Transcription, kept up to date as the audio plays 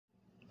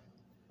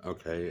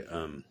Okay,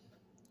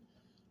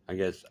 I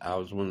guess I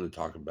was wanting to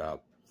talk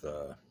about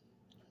the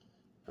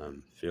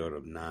field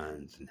of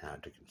nines and how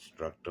to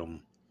construct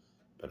them,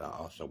 but I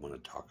also want to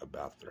talk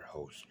about their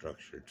whole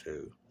structure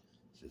too,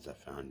 since I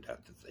found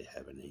out that they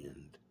have an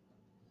end.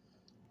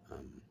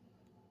 Um,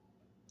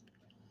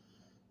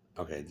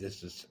 okay,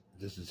 this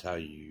is how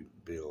you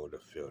build a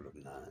field of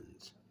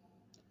nines.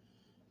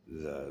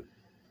 The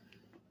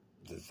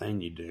the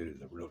thing you do,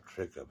 the real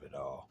trick of it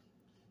all,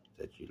 is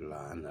that you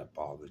line up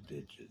all the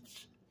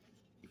digits.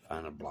 You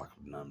find a block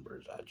of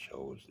numbers. I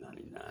chose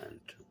 99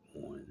 to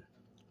 1,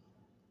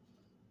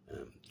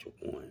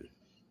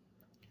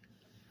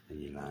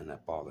 and you line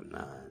up all the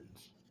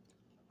nines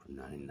from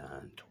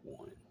 99 to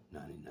 1,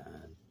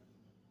 99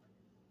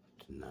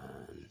 to 9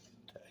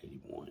 to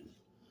 81,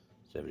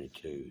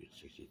 72,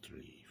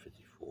 63,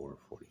 54,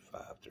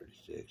 45,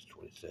 36,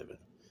 27,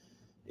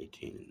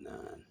 18, and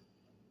 9.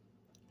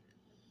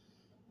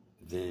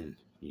 Then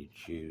you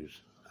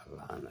choose a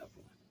line of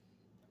them.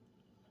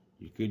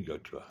 You could go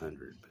to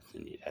 100, but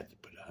then you'd have to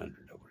put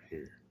 100 over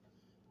here,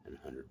 and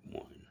 101,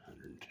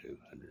 102,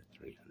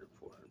 103,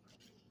 104.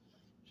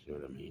 See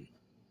what I mean?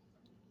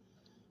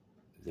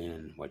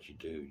 Then what you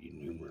do, you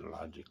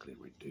numerologically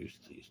reduce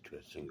these to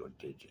a single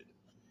digit,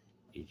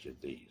 each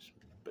of these,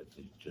 but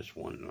it's just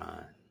one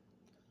line,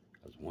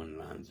 because one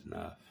line's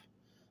enough.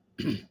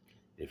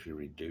 If you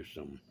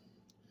reducing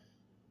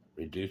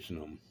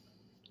them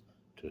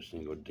to a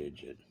single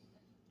digit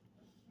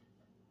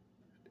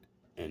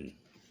and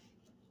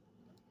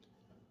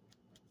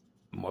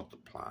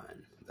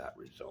multiplying that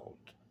result.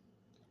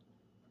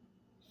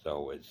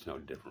 So it's no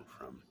different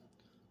from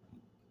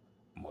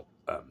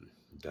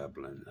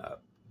doubling,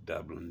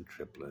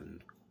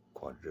 tripling,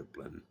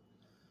 quadrupling,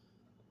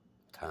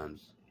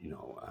 times,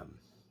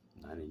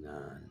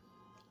 99,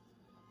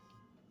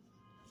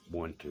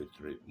 1, 2,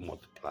 3,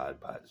 multiplied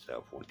by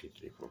itself, 1, 2,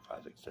 3, 4,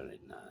 5, 6, 7,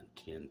 8, 9,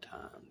 10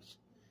 times.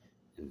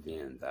 And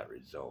then that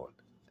result,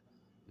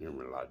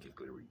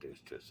 numerologically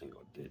reduced to a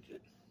single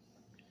digit,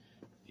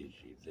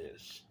 gives you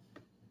this.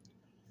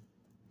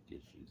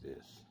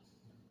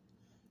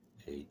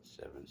 8,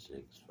 7,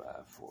 6,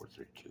 5, 4,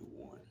 3, 2,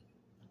 1.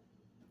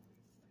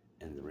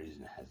 And the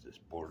reason it has this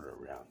border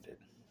around it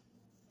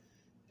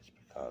is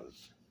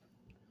because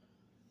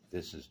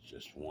this is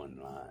just one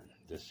line.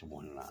 This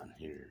one line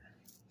here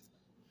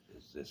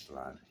is this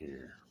line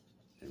here,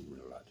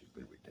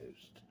 numerologically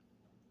reduced.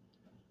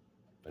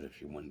 But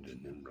if you wanted to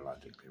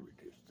numerologically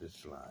reduce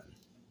this line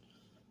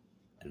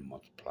and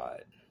multiply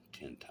it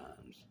 10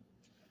 times,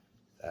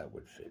 that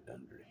would fit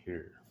under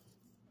here.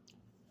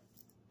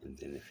 And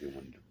then if you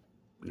wanted to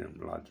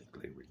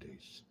numerologically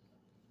reduce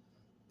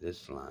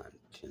this line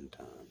 10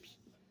 times,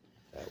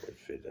 that would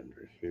fit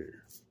under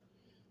here.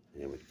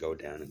 And it would go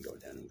down and go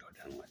down and go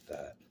down like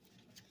that.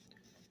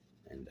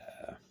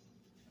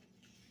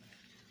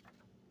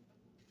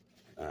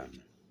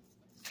 And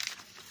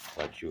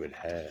what you would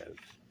have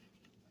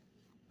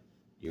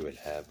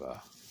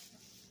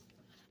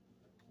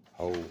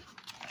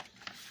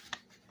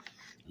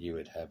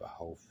a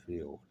whole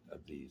field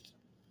of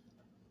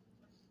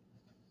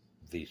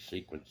these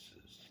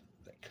sequences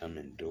that come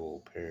in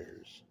dual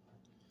pairs.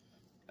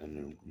 A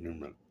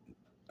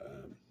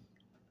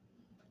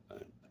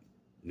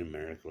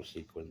numerical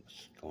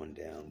sequence going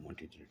down 1,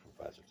 2, 3,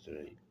 4, 5, 6,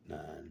 7, 8,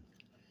 9.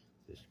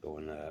 This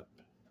going up.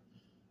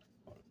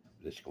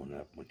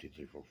 1, 2,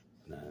 3, 4,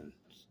 9,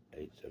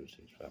 8, 7,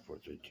 6, 5, 4,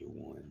 3, 2,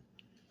 1.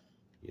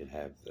 You'd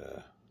have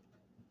the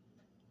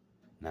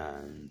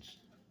nines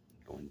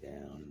going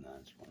down,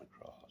 nines going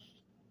across.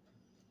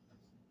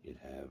 You'd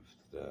have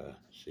the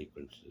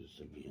sequences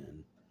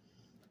again,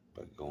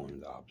 but going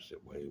the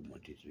opposite way,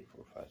 1, 2, 3,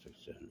 4, 5, 6,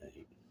 7,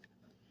 8.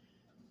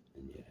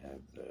 And you'd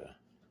have the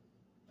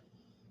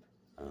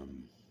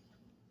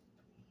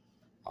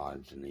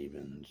odds and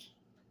evens,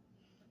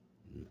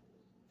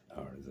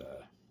 or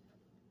the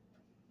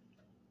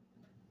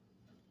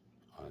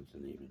odds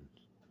and evens.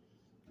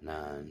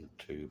 9,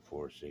 2,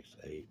 4, 6,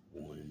 8,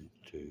 1,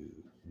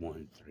 2,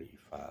 1, 3,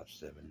 5,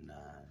 7, 9.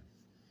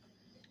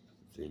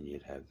 Then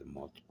you'd have the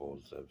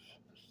multiples of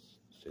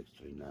 6,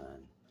 3,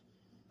 9.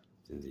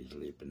 Then these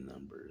leaping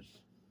numbers.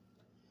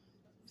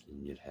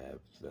 Then you'd have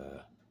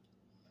the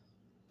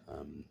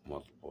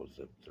multiples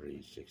of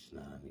 3, 6,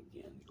 9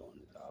 again, going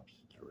in the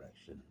opposite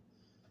direction.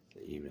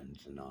 The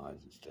evens and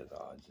odds instead of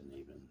odds and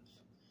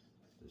evens.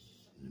 This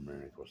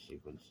numerical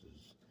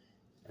sequences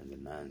and the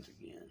nines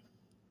again.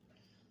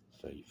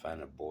 So you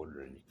find a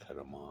border and you cut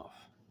them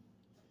off.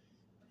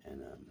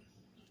 And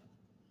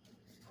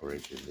for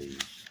each of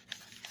these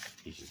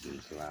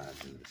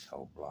lines in this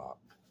whole block,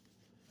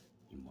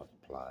 you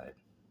multiply it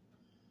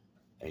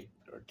 8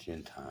 or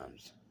 10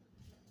 times.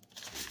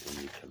 And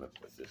then you come up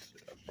with this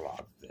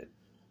block that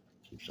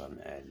keeps on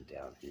adding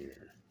down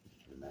here. You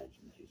can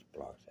imagine these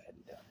blocks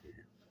adding down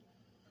here.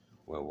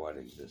 Well, what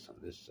exists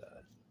on this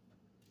side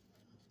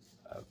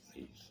of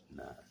these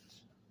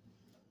nines?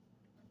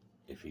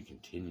 If you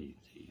continue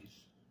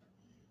these,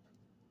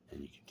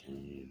 and you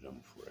continue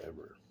them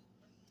forever,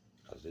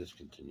 because this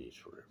continues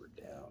forever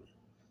down,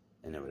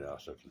 And it would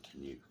also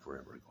continue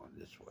forever going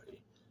this way.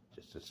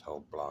 Just this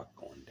whole block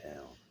going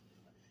down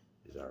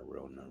is our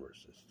real number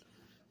system.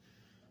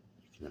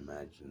 You can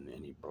imagine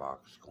any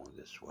blocks going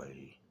this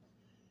way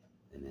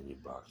and any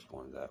blocks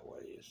going that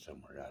way is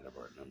somewhere out of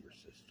our number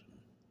system.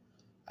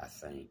 I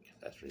think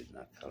that's the reason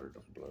I colored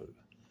them blue.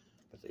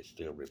 But they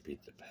still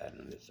repeat the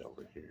pattern that's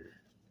over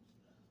here.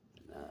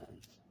 The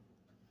nines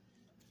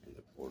and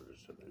the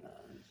borders of the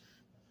nines.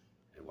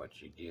 And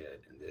what you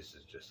get, and this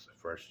is just the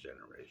first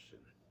generation,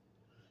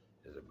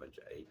 is a bunch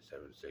of 8,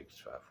 7, 6,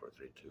 5, 4,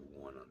 3, 2,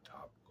 1 on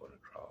top going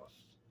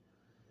across.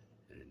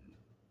 And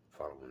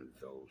following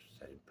those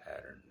same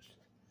patterns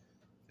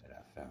that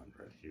I found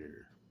right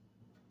here.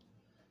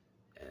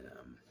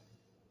 And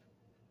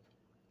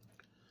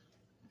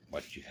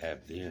what you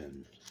have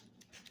then,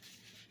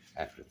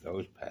 after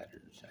those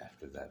patterns,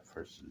 after that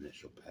first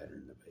initial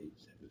pattern of 8,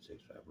 7,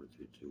 6, 5, 4,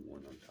 3, 2,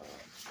 1 on top,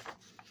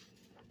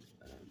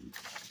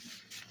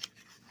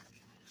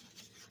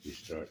 you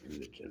start in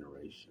the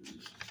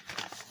generations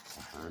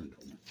behind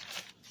them.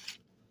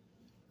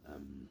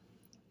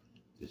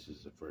 This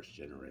is the first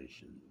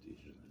generation.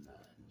 These are the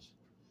nines.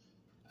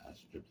 I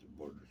stripped the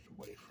borders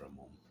away from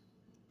them.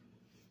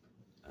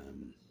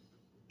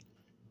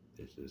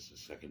 This is the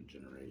second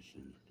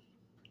generation.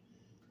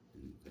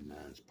 And the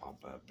nines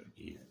pop up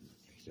again,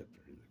 except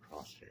they're in the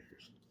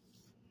crosshairs.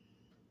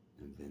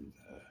 And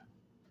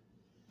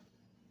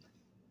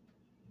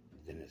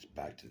then it's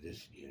back to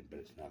this again, but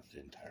it's not the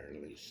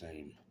entirely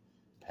same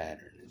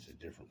pattern. It's a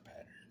different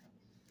pattern.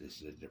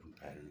 This is a different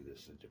pattern, this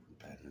is a different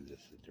pattern, this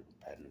is a different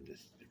pattern, this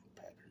is a different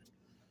pattern.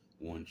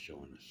 One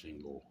showing a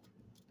single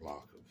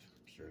block of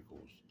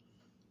circles,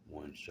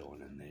 one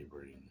showing a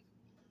neighboring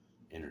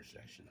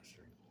intersection of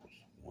circles,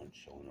 one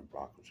showing a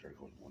block of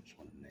circles, one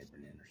showing a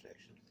neighboring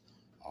intersection.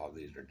 All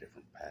these are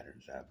different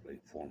patterns, I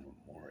believe, form a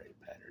Moire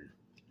pattern,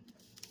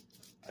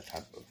 a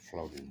type of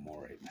floating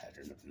Moire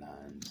pattern of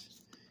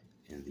nines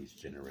in these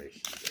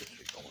generations as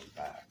you're going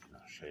back. And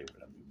I'll show you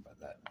what I mean by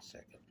that in a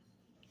second.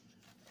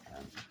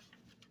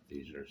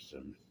 These are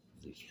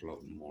these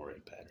floating Moire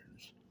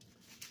patterns.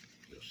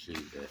 You'll see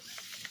that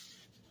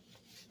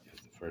in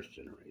the first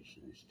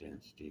generation they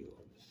stand still,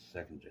 the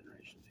second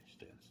generation they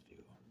stand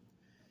still,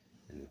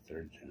 in the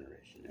third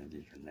generation, and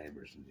these are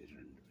neighbors and these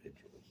are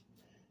individuals.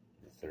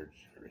 In the third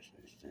generation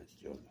they stand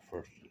still, in the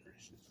first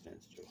generation they stand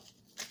still.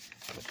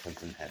 But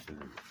something happened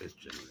in the fifth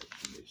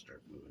generation, they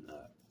start moving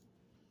up.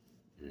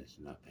 And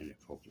it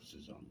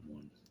focuses on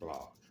one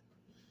block.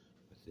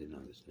 But then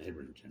on this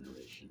neighboring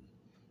generation,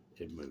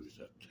 it moves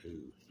up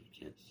too. You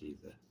can't see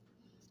the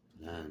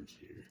nines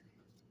here.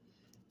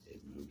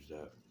 It moves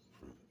up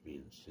from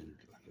being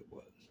centered like it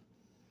was.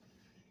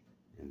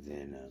 And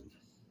then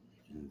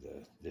in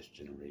this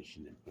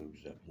generation, it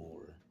moves up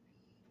more,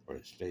 or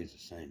it stays the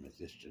same at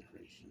this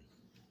generation.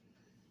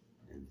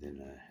 And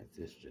then at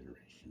this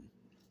generation,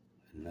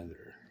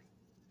 another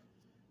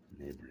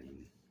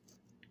neighboring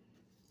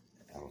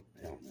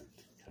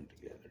elements come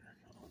together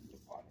on the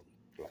bottom,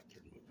 like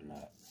they're moving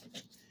up.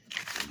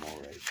 The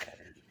Moire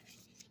pattern,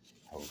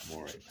 whole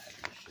Moire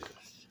pattern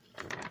shifts.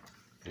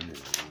 Then in the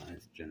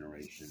 9th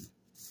generation,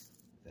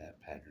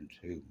 that pattern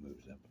too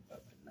moves up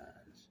above the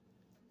nines.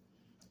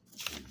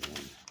 And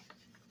then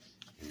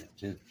in the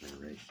 10th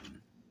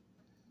generation,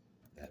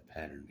 that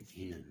pattern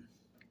again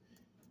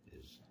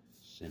is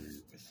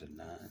centered with the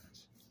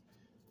nines.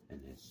 And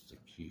it's the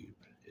cube,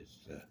 it's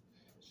the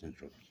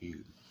central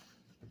cube.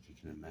 But you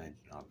can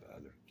imagine all the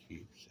other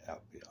cubes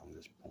out beyond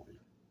this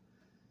point,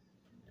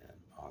 and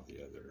all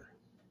the other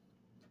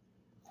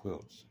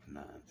quilts of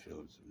 9,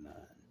 fields of 9.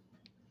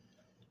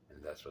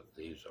 And that's what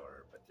these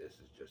are, but this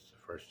is just the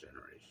first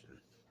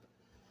generation.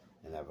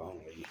 And I've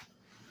only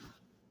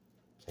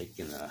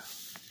taken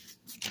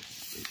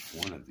each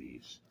one of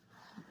these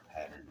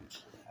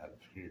patterns out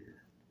of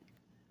here.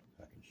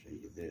 If I can show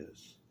you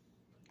this.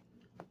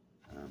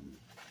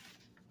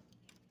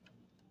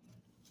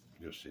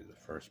 You'll see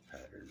the first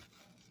pattern,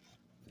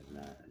 the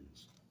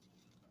nines,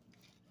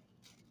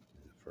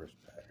 and the first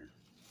pattern,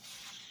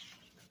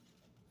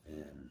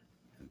 and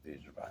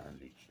these are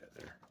behind each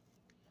other.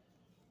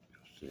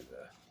 You'll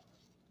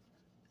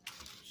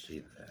see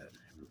that.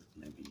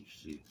 Maybe you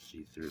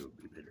see through,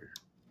 it'll be better.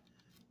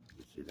 You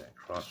can see that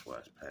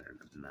crosswise pattern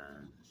of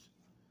nines,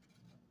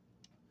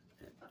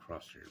 and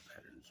crosshair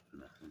patterns of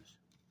nines.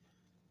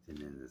 Then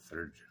in the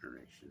third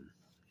generation,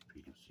 if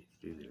you can see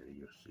through there,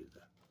 you'll see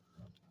the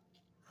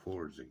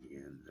fours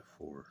again, the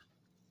 4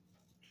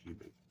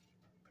 cubic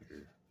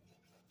pair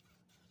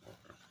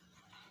or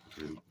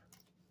group.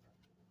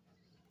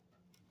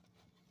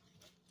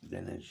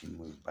 Then as you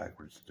move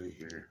backwards through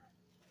here,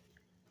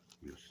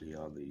 you'll see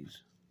all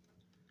these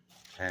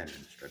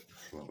patterns start to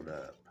float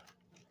up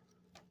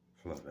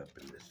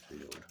in this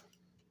field.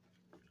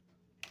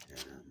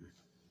 And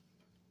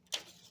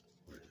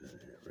where is that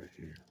at? Right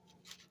here.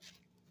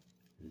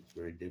 And it's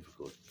very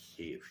difficult to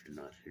see if you're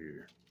not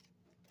here.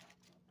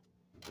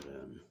 But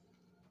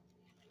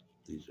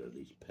these are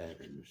these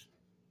patterns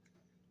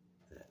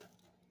that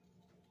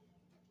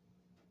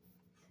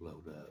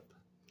float up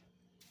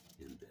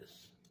in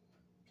this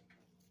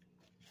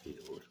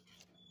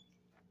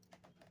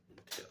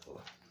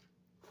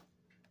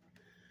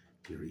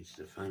reach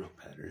the final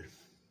pattern,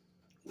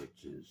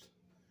 which is,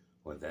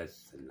 well,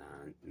 that's the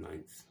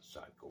ninth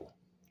cycle,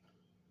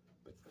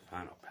 but the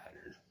final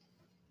pattern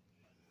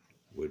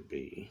would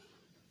be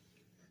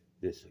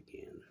this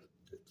again,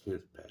 the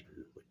 10th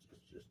pattern, which is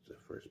just the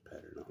first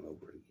pattern all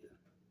over again.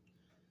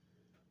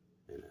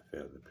 And I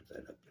failed to put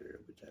that up there,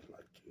 which I'd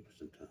like to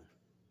sometime.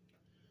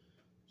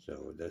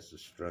 So that's the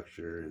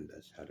structure, and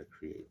that's how to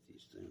create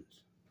these things.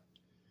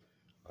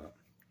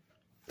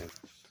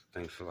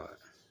 Thanks a lot.